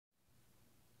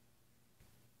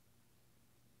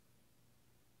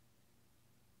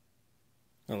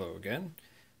Hello again.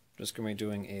 Just going to be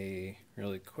doing a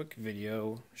really quick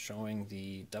video showing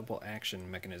the double action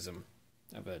mechanism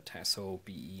of a Taso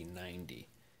BE-90.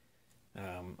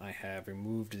 I have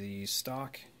removed the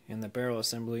stock and the barrel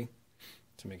assembly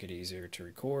to make it easier to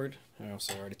record. I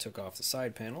also already took off the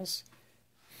side panels,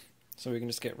 so we can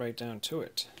just get right down to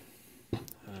it. It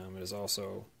is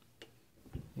also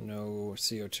no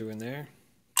CO2 in there.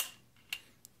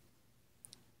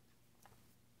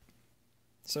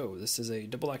 So this is a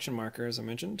double action marker, as I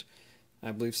mentioned.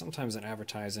 I believe sometimes in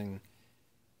advertising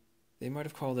they might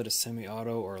have called it a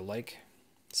semi-auto or like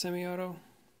semi-auto.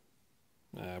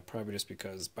 Probably just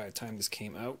because by the time this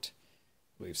came out,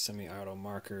 I believe semi-auto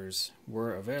markers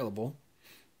were available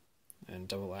and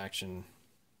double action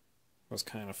was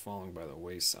kind of falling by the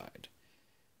wayside.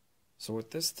 So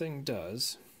what this thing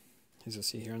does, as you'll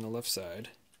see here on the left side,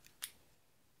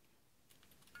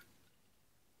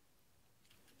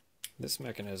 this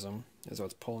mechanism is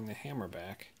what's pulling the hammer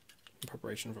back in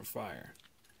preparation for fire.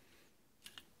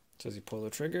 So as you pull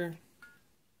the trigger,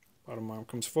 bottom arm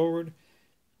comes forward,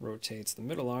 rotates the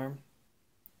middle arm,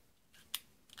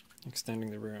 extending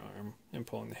the rear arm and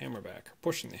pulling the hammer back, or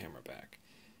pushing the hammer back.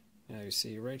 Now you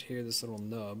see right here this little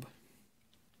nub,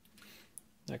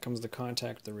 that comes to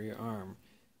contact with the rear arm.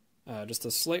 Just a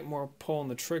slight more pull on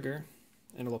the trigger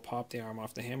and it'll pop the arm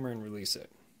off the hammer and release it.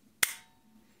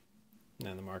 And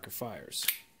then the marker fires.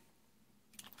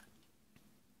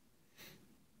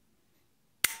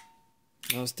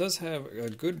 Now this does have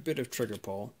a good bit of trigger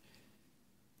pull,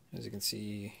 as you can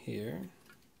see here.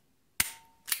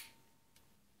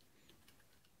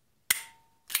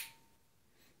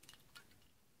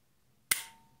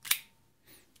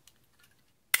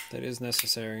 That is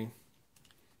necessary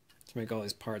to make all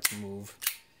these parts move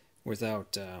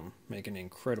without making an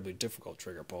incredibly difficult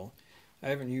trigger pull. I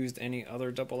haven't used any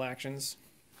other double actions,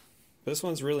 but this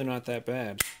one's really not that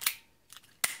bad.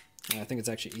 I think it's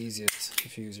actually easiest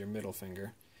if you use your middle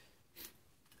finger.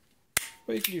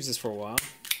 But you can use this for a while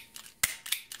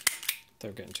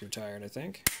without getting too tired, I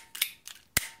think.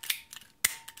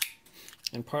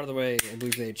 And part of the way I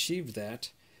believe they achieved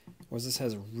that was this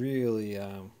has really,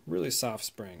 really soft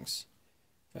springs.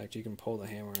 In fact, you can pull the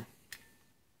hammer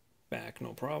back,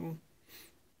 no problem,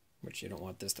 which you don't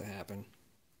want this to happen.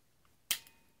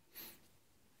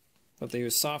 But they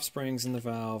use soft springs in the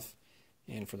valve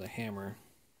and for the hammer,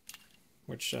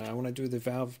 which when I do the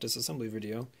valve disassembly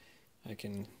video, I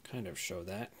can kind of show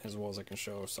that, as well as I can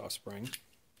show soft spring.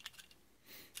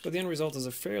 But the end result is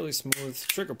a fairly smooth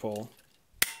trigger pull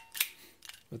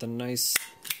with a nice,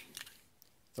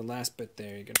 the last bit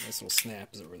there, you get a nice little snap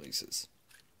as it releases.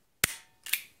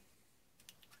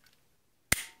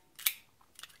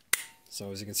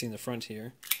 So as you can see in the front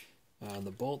here, the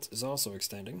bolt is also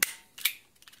extending.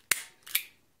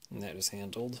 And that is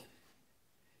handled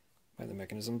by the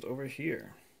mechanisms over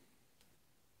here.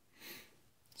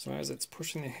 So as it's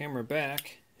pushing the hammer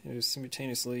back, it is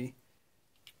simultaneously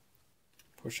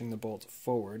pushing the bolt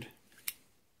forward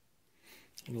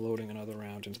and loading another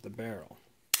round into the barrel.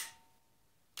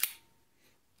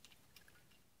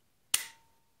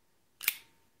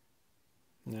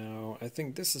 Now, I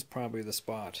think this is probably the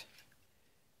spot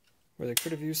where they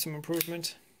could have used some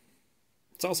improvement.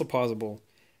 It's also possible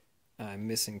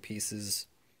missing pieces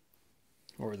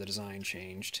or the design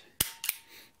changed.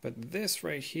 But this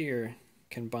right here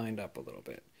can bind up a little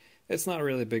bit. It's not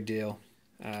really a big deal.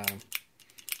 It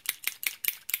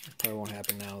probably won't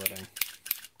happen now that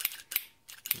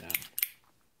no.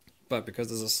 But because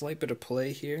there's a slight bit of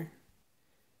play here,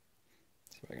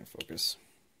 see if I can focus.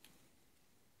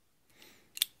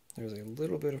 There's a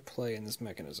little bit of play in this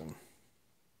mechanism.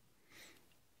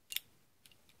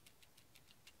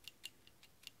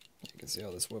 You can see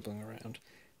all this wiggling around.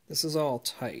 This is all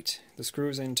tight. The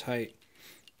screw's in tight.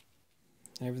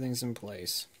 Everything's in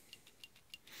place.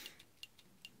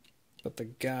 But the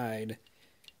guide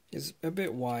is a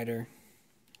bit wider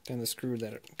than the screw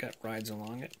that rides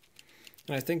along it.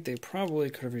 And I think they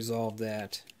probably could have resolved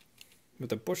that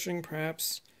with a bushing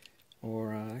perhaps,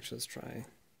 or actually let's try.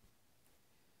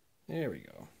 There we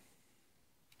go.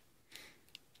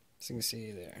 So you can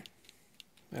see there.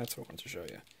 That's what I wanted to show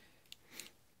you.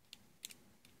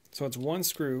 So it's one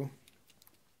screw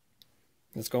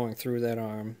that's going through that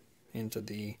arm into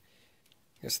the,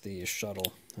 I guess, the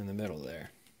shuttle in the middle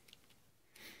there.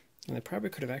 And they probably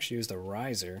could have actually used a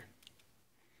riser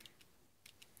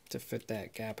to fit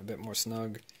that gap a bit more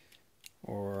snug,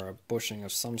 or a bushing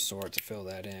of some sort to fill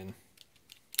that in.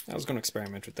 I was going to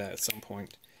experiment with that at some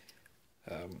point.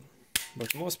 But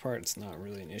for the most part, it's not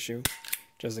really an issue.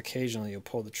 Just occasionally you'll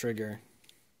pull the trigger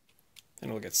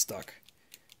and it'll get stuck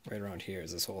right around here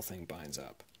as this whole thing binds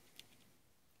up.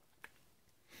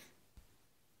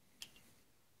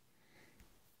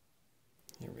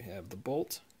 Here we have the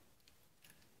bolt.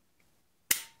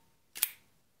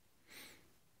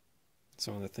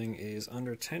 So when the thing is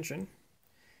under tension,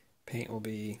 paint will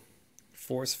be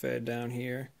force fed down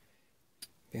here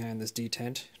behind this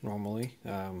detent normally.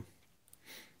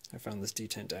 I found this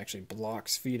detent actually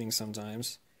blocks feeding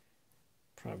sometimes.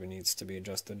 Probably needs to be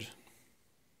adjusted.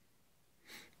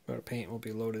 But paint will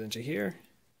be loaded into here.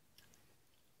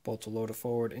 Bolt will load it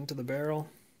forward into the barrel.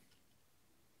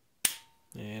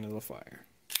 And it'll fire.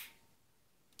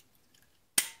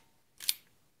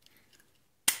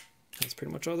 That's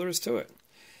pretty much all there is to it.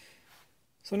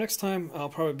 So next time I'll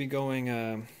probably be going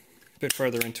a bit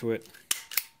further into it.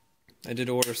 I did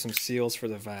order some seals for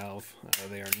the valve.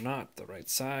 They are not the right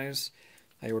size.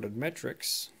 I ordered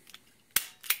metrics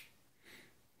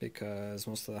because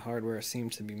most of the hardware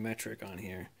seemed to be metric on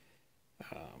here.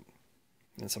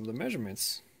 And some of the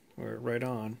measurements were right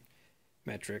on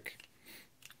metric,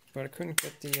 but I couldn't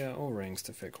get the O-rings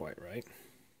to fit quite right.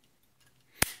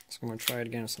 So I'm going to try it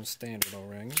again with some standard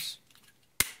O-rings.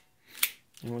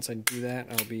 And once I do that,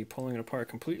 I'll be pulling it apart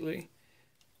completely.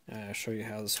 Show you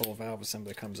how this whole valve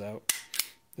assembly comes out.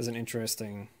 There's an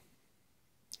interesting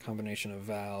combination of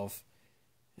valve,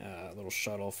 little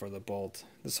shuttle for the bolt.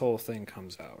 This whole thing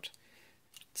comes out.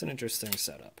 It's an interesting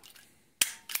setup.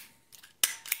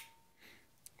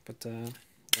 But that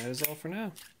is all for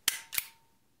now.